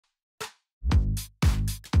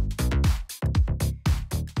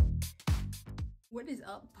What is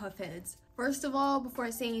up, puffheads? First of all, before I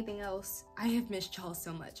say anything else, I have missed y'all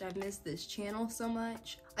so much. I've missed this channel so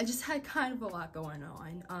much. I just had kind of a lot going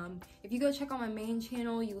on. If you go check out my main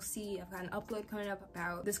channel, you'll see I've got an upload coming up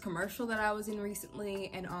about this commercial that I was in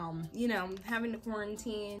recently, and you know, having to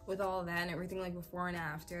quarantine with all of that and everything, like before and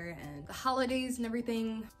after, and the holidays and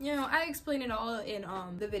everything. You know, I explained it all in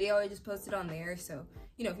the video I just posted on there, so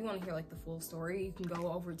you know, if you want to hear like the full story, you can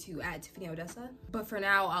go over to @TiffanyOdessa. But for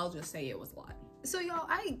now, I'll just say it was a lot. So y'all,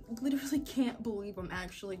 I literally can't believe I'm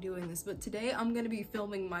actually doing this, but today I'm gonna be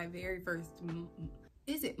filming my very first,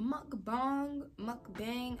 is it mukbang?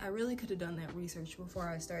 I really could have done that research before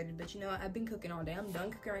I started, but you know, I've been cooking all day. I'm done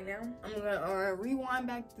cooking right now. I'm gonna rewind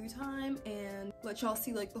back through time and let y'all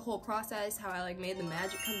see like the whole process, how I like made the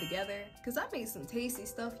magic come together. Cause I made some tasty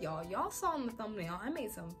stuff, y'all. Y'all saw in the thumbnail, I made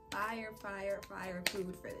some fire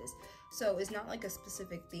food for this. So it's not like a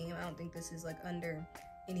specific theme. I don't think this is like under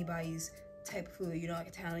anybody's type of food, you know, like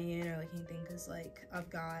Italian or like anything, because like I've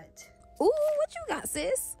got, ooh, what you got,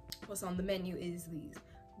 sis? What's on the menu is these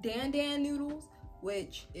Dan noodles,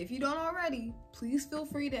 which if you don't already, please feel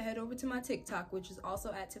free to head over to my TikTok, which is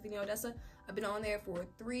also @TiffanyOdessa. I've been on there for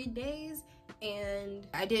 3 days, and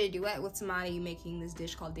I did a duet with somebody making this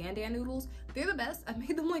dish called Dan noodles. They're the best. I've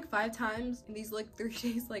made them like 5 times in these like 3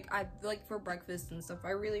 days, like I like for breakfast and stuff. I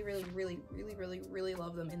really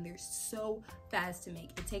love them, and they're so fast to make.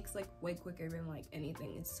 It takes like way quicker than like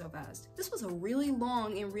anything. It's so fast. This was a really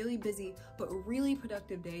long and really busy but really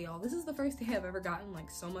productive day, y'all. This is the first day I've ever gotten like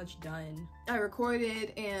so much done. I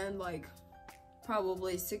recorded and like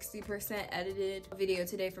probably 60% edited a video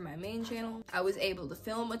today for my main channel. I was able to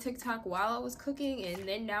film a TikTok while I was cooking, and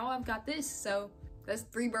then now I've got this, so that's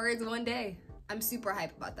 3 birds 1 day. I'm super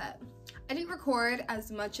hyped about that. I didn't record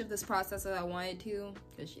as much of this process as I wanted to,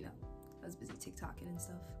 because you know, I was busy TikToking and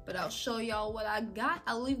stuff. But I'll show y'all what I got.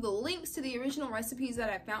 I'll leave the links to the original recipes that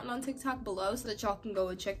I found on TikTok below so that y'all can go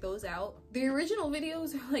and check those out. The original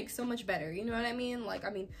videos are like so much better, you know what I mean? Like, I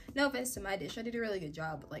mean, no offense to my dish, I did a really good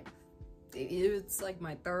job, but like, it's like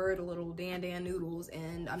my 3rd little Dan noodles,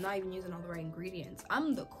 and I'm not even using all the right ingredients.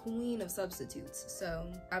 I'm the queen of substitutes, so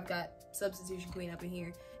I've got substitution queen up in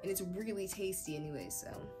here, and it's really tasty anyway, so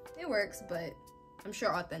it works, but I'm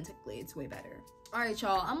sure authentically it's way better. All right,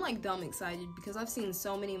 y'all, I'm like dumb excited because I've seen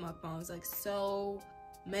so many mukbangs, like so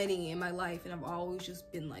many in my life, and I've always just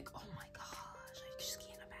been like, oh my gosh, I just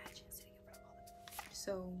can't imagine sitting in front of all of them.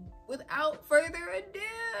 So without further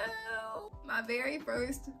ado, my very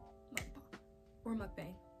first or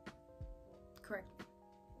mukbang. Correct.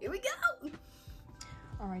 Here we go.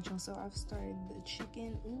 All right, y'all. So I've started the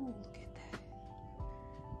chicken. Ooh, look at that.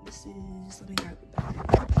 This is, let me grab it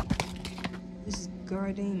back. This is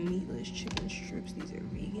garden meatless chicken strips. These are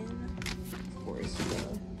vegan, of course.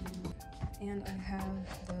 And I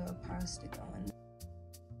have the pasta going.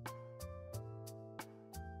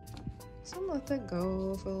 So I'm gonna let that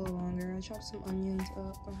go for a little longer. I chopped some onions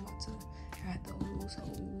up. I'm about to add those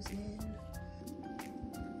holes in.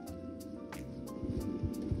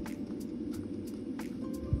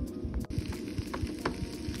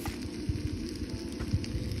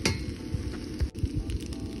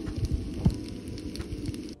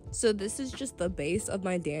 So this is just the base of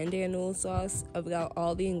my Dan noodle sauce. I've got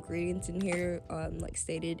all the ingredients in here, like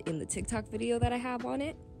stated in the TikTok video that I have on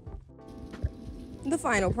it. The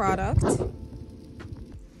final product.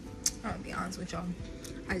 I'll be honest with y'all,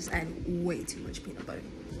 I just added way too much peanut butter.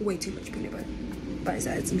 Way too much peanut butter. But I just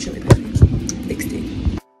added some chili pepper. Fixed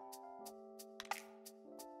it.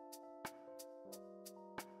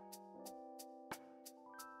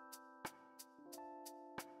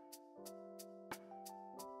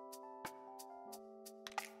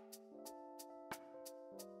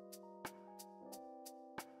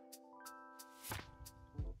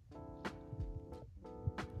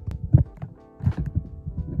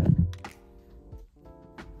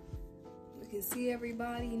 See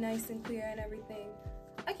everybody nice and clear and everything.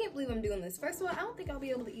 I can't believe I'm doing this. First of all, I don't think I'll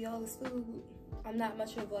be able to eat all this food. I'm not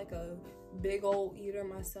much of like a big old eater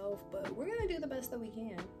myself, but we're gonna do the best that we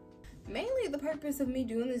can. Mainly the purpose of me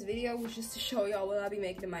doing this video was just to show y'all what I'll be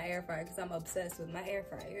making in my air fryer, because I'm obsessed with my air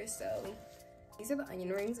fryer. So these are the onion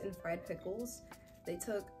rings and fried pickles. They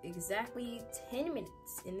took exactly 10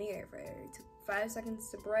 minutes in the air fryer. It took 5 seconds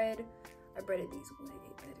to bread. I breaded these way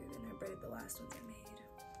better than I breaded the last ones I made.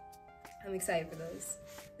 I'm excited for those.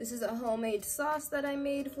 This is a homemade sauce that I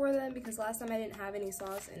made for them because last time I didn't have any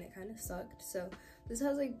sauce and it kind of sucked. So this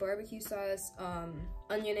has like barbecue sauce,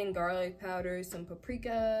 onion and garlic powder, some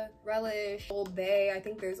paprika, relish, Old Bay. I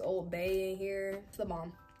think there's Old Bay in here. It's the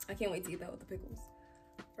bomb. I can't wait to eat that with the pickles.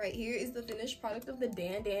 Right here is the finished product of the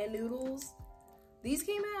Dan noodles. These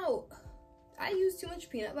came out, I use too much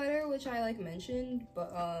peanut butter, which I like mentioned,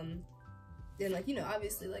 but then like, you know,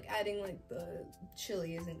 obviously like adding like the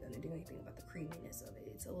chili isn't gonna do anything about the creaminess of it.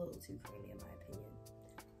 It's a little too creamy in my opinion.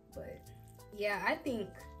 But yeah, I think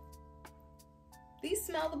these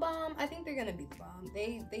smell the bomb. I think they're gonna be the bomb.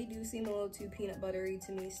 They do seem a little too peanut buttery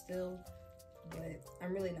to me still, but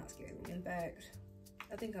I'm really not scared of them. In fact,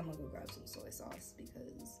 I think I'm gonna go grab some soy sauce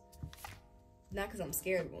because, not because I'm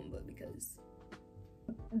scared of them, but because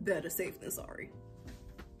better safe than sorry.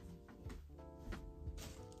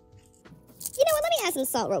 You know what? Let me add some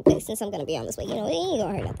salt real quick since I'm gonna be on this way. You know, it ain't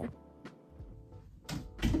gonna hurt nothing.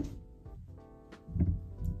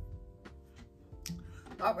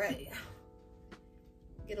 All right.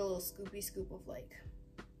 Get a little scoopy scoop of like.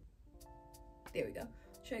 There we go.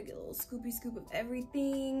 Try to get a little scoopy scoop of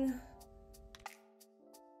everything.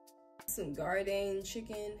 Some Garden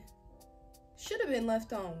chicken. Should have been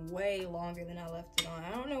left on way longer than I left it on.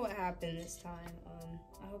 I don't know what happened this time.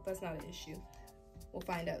 I hope that's not an issue. We'll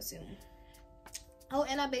find out soon. Oh,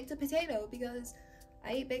 and I baked a potato because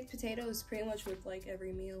I eat baked potatoes pretty much with like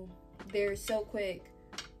every meal. They're so quick.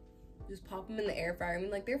 Just pop them in the air fryer. I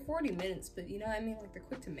mean, like they're 40 minutes, but you know what I mean? Like they're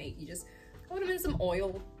quick to make. You just put them in some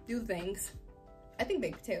oil, do things. I think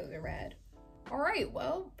baked potatoes are rad. All right,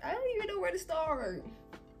 well, I don't even know where to start.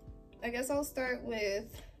 I guess I'll start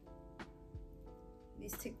with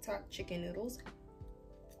these TikTok chicken noodles.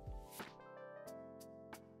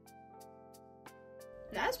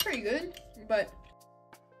 That's pretty good, but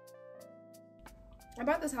I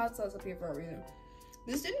bought this hot sauce up here for a reason.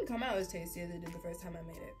 This didn't come out as tasty as it did the first time I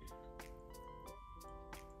made it.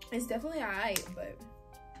 It's definitely alright, but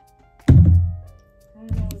I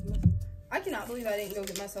don't know what's missing. I cannot believe I didn't go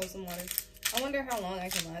get myself some water. I wonder how long I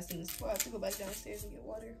can last in this before I have to go back downstairs and get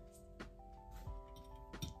water.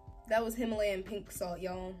 That was Himalayan pink salt,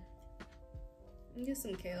 y'all. Get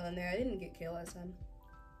some kale in there. I didn't get kale last time.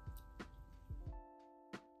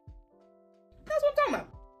 That's what I'm talking about.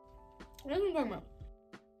 That's what I'm talking about.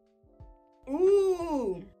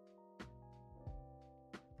 Ooh.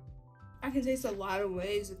 I can taste a lot of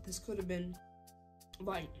ways that this could have been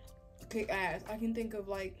like kick ass. I can think of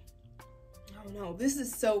like, I don't know. This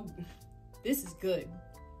is good.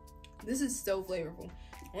 This is so flavorful.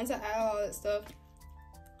 Once I add all that stuff,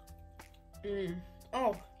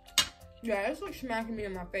 oh, yeah, that's like smacking me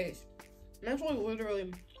in my face. And that's like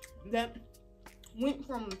literally, that went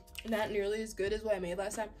from not nearly as good as what I made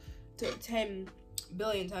last time to 10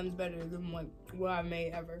 billion times better than like what I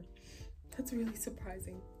made ever. That's really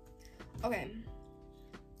surprising. Okay,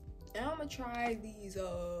 now I'm gonna try these,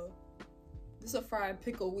 this is a fried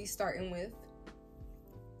pickle we starting with.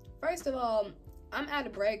 First of all, I'm out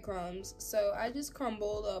of breadcrumbs, so I just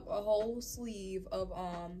crumbled up a whole sleeve of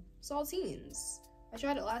saltines. I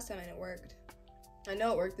tried it last time and it worked. I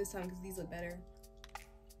know it worked this time because these look better.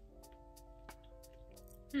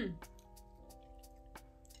 Pickles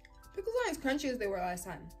aren't as crunchy as they were last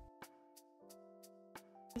time.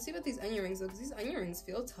 Let's see what these onion rings look, because these onion rings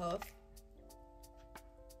feel tough.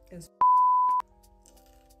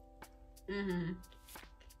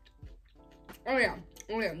 Oh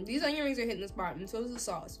yeah, these onion rings are hitting the spot, and so is the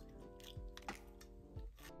sauce.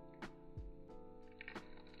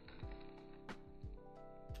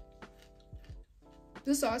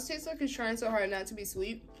 The sauce tastes like it's trying so hard not to be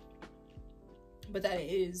sweet, but that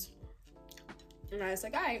it is. And I was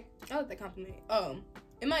like, alright, I like that compliment.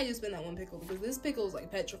 It might have just been that one pickle, because this pickle is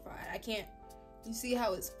like petrified. I can't, you see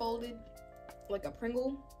how it's folded like a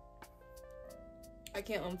Pringle? I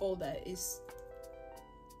can't unfold that. That's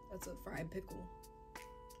a fried pickle.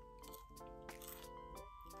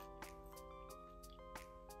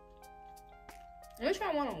 I'm gonna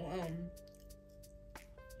try one on one.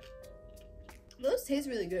 Those taste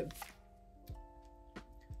really good.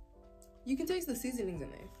 You can taste the seasonings in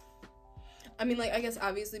there. I mean, like, I guess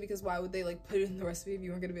obviously, because why would they like put it in the recipe if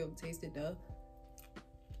you weren't gonna be able to taste it, duh.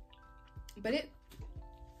 But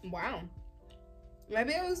wow.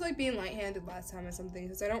 Maybe I was like being light-handed last time or something,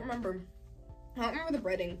 because I don't remember the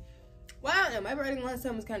breading. Well, I don't know, my breading last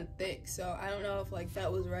time was kind of thick, so I don't know if like that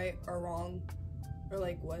was right or wrong, or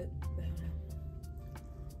like what, I don't know.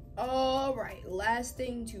 Alright, last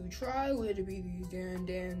thing to try would be these Dan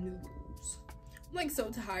noodles. I'm like so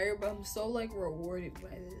tired, but I'm so like rewarded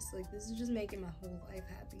by this. Like, this is just making my whole life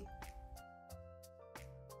happy.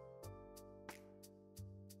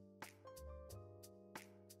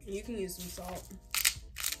 You can use some salt.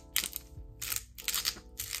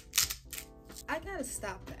 I gotta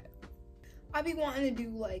stop that. I be wanting to do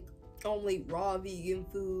like only raw vegan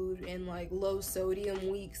food and like low sodium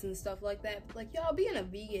weeks and stuff like that. But like, y'all, being a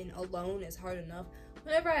vegan alone is hard enough.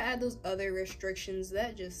 Whenever I add those other restrictions,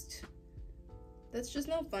 that just That's just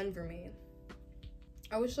no fun for me.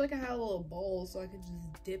 I wish like I had a little bowl so I could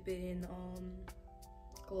just dip it in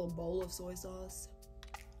a little bowl of soy sauce.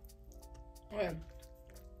 Okay.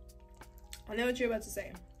 I know what you're about to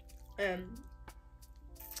say.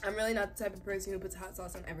 I'm really not the type of person who puts hot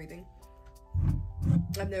sauce on everything.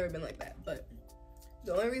 I've never been like that, but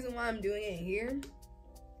the only reason why I'm doing it here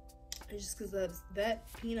is just because of that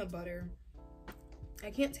peanut butter. I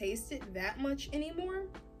can't taste it that much anymore,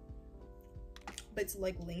 but it's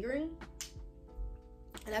like lingering.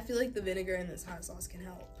 And I feel like the vinegar in this hot sauce can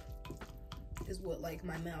help, is what like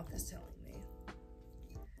my mouth is telling me.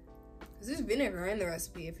 Because there's vinegar in the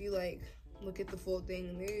recipe. If you like look at the full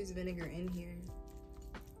thing, there's vinegar in here.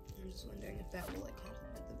 I'm just wondering if that will like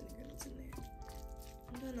complement the vinegar that's in there.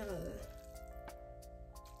 I'm gonna,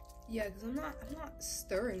 yeah, because I'm not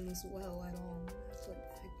stirring this well at all. I have to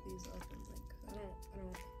like pick these up and like, I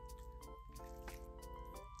don't.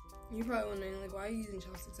 You're probably wondering like, why are you using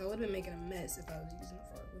chopsticks? I would have been making a mess if I was using a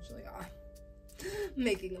fork, which like,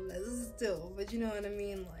 making a mess still, but you know what I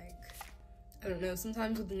mean? Like, I don't know,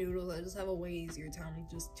 sometimes with the noodles, I just have a way easier time with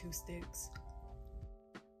just 2 sticks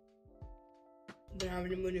than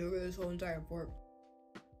having to maneuver this whole entire fork.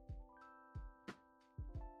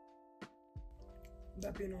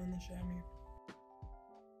 That being on the chamois.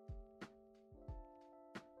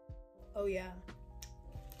 Oh yeah.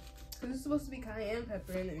 Because there's supposed to be cayenne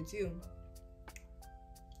pepper in there too.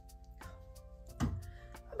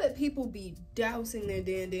 I bet people be dousing their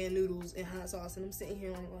dan noodles in hot sauce, and I'm sitting here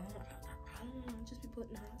like, well, I don't know, just be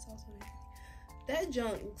putting hot sauce on everything. That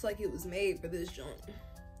junk looks like it was made for this junk.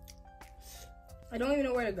 I don't even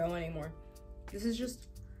know where to go anymore. This is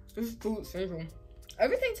food central.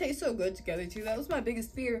 Everything tastes so good together too. That was my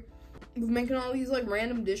biggest fear with making all these like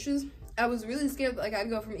random dishes. I was really scared that like I'd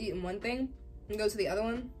go from eating one thing and go to the other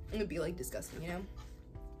one and it'd be like disgusting, you know?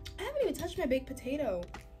 I haven't even touched my baked potato.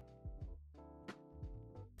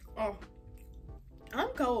 Oh, I'm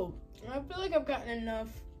cold. I feel like I've gotten enough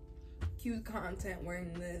cute content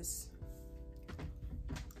wearing this.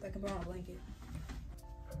 Like a brown blanket.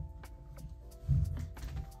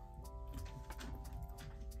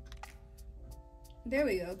 There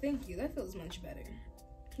we go. Thank you. That feels much better.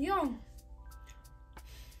 Yo,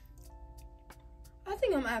 I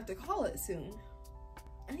think I'm gonna have to call it soon.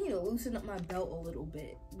 I need to loosen up my belt a little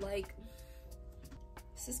bit. Like,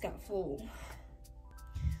 this just got full.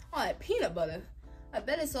 Oh, that peanut butter. I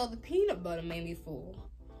bet it's all the peanut butter made me full.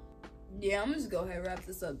 Yeah, I'm just gonna go ahead and wrap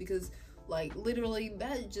this up because, like, literally,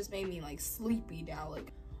 that just made me, like, sleepy now.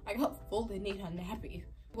 Like, I got full and need a nappy.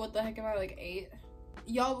 What the heck am I, like, 8?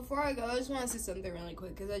 Y'all, before I go, I just want to say something really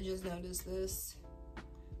quick because I just noticed this.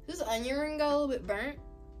 This onion ring got a little bit burnt.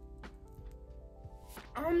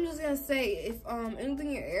 I'm just gonna say, if anything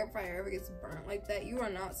in your air fryer ever gets burnt like that, you are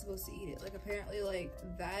not supposed to eat it. Like, apparently, like,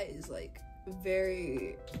 that is, like,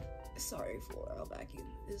 very, sorry for our vacuum,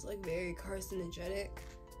 it's, like, very carcinogenic.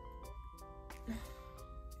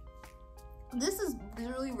 This is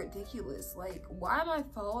literally ridiculous. Like, why am I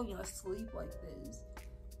falling asleep like this?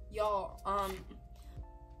 Y'all,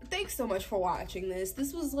 thanks so much for watching this.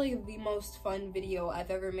 This was like the most fun video I've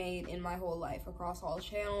ever made in my whole life, across all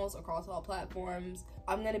channels, across all platforms.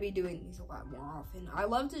 I'm gonna be doing these a lot more often. I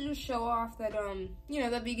love to just show off that, you know,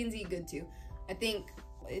 that vegans eat good too. I think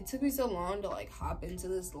it took me so long to like hop into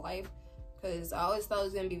this life because I always thought it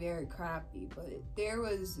was gonna be very crappy, but there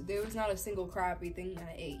was not a single crappy thing that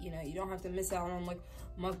I ate. You know, you don't have to miss out on like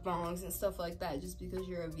mukbangs and stuff like that just because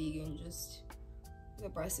you're a vegan. Just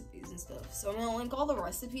up recipes and stuff. So I'm gonna link all the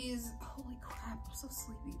recipes. Holy crap, I'm so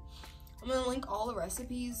sleepy. I'm gonna link all the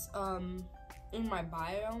recipes in my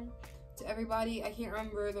bio to everybody. I can't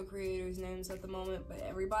remember the creators' names at the moment, but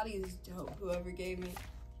everybody is dope. Whoever gave me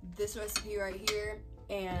this recipe right here,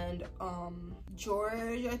 and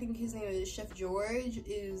George, I think his name is Chef George,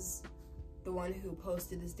 is the one who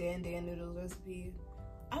posted this Dan noodles recipe.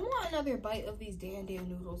 I want another bite of these Dan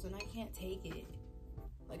noodles and I can't take it.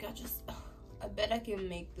 Like, I bet I can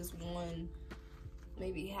make this one,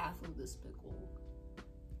 maybe half of this pickle.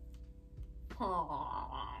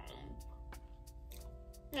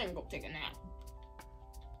 I'm gonna go take a nap.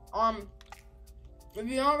 If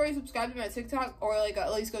you're not already subscribed to my TikTok, or like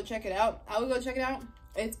at least go check it out, I would go check it out.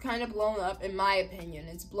 It's kind of blown up, in my opinion.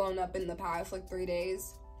 It's blown up in the past like 3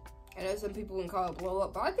 days. I know some people can call it blow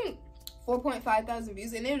up, but I think 4.5 thousand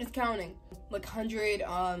views, and it is counting. Like 100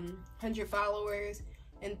 followers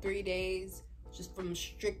in 3 days. Just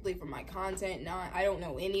strictly from my content. I don't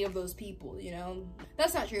know any of those people, you know?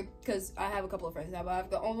 That's not true, because I have a couple of friends now, but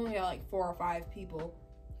I've only got like 4 or 5 people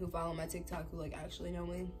who follow my TikTok who like actually know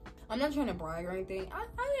me. I'm not trying to brag or anything. I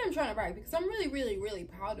am trying to brag because I'm really, really, really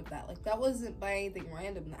proud of that. Like, that wasn't by anything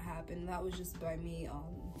random that happened. That was just by me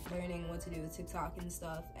learning what to do with TikTok and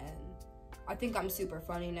stuff. And I think I'm super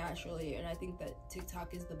funny naturally, and I think that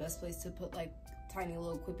TikTok is the best place to put like tiny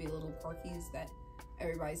little quippy little quirkies that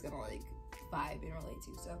everybody's gonna like vibe and relate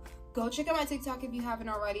to. So go check out my TikTok if you haven't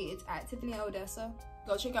already. It's at Tiffany Odessa.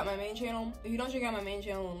 Go check out my main channel. If you don't check out my main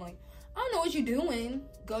channel, I'm like, I don't know what you're doing.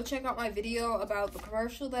 Go check out my video about the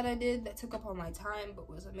commercial that I did that took up all my time but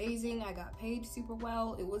was amazing. I got paid super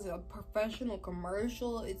well. It was a professional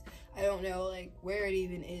commercial. I don't know like where it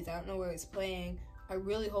even is. I don't know where it's playing. I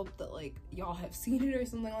really hope that like y'all have seen it or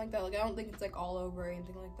something like that. Like, I don't think it's like all over or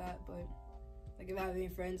anything like that, but like if I have any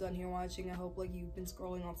friends on here watching, I hope like you've been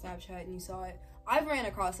scrolling on Snapchat and you saw it. I've ran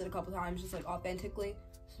across it a couple times just like authentically.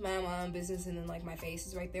 Just minding my own business, and then like my face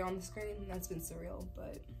is right there on the screen, and that's been surreal.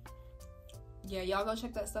 But yeah, y'all go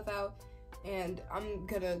check that stuff out, and I'm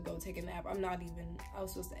gonna go take a nap. I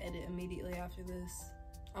was supposed to edit immediately after this.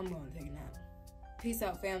 I'm going to take a nap. Peace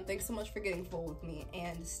out, fam. Thanks so much for getting full with me,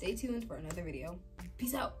 and stay tuned for another video.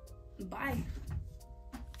 Peace out. Bye.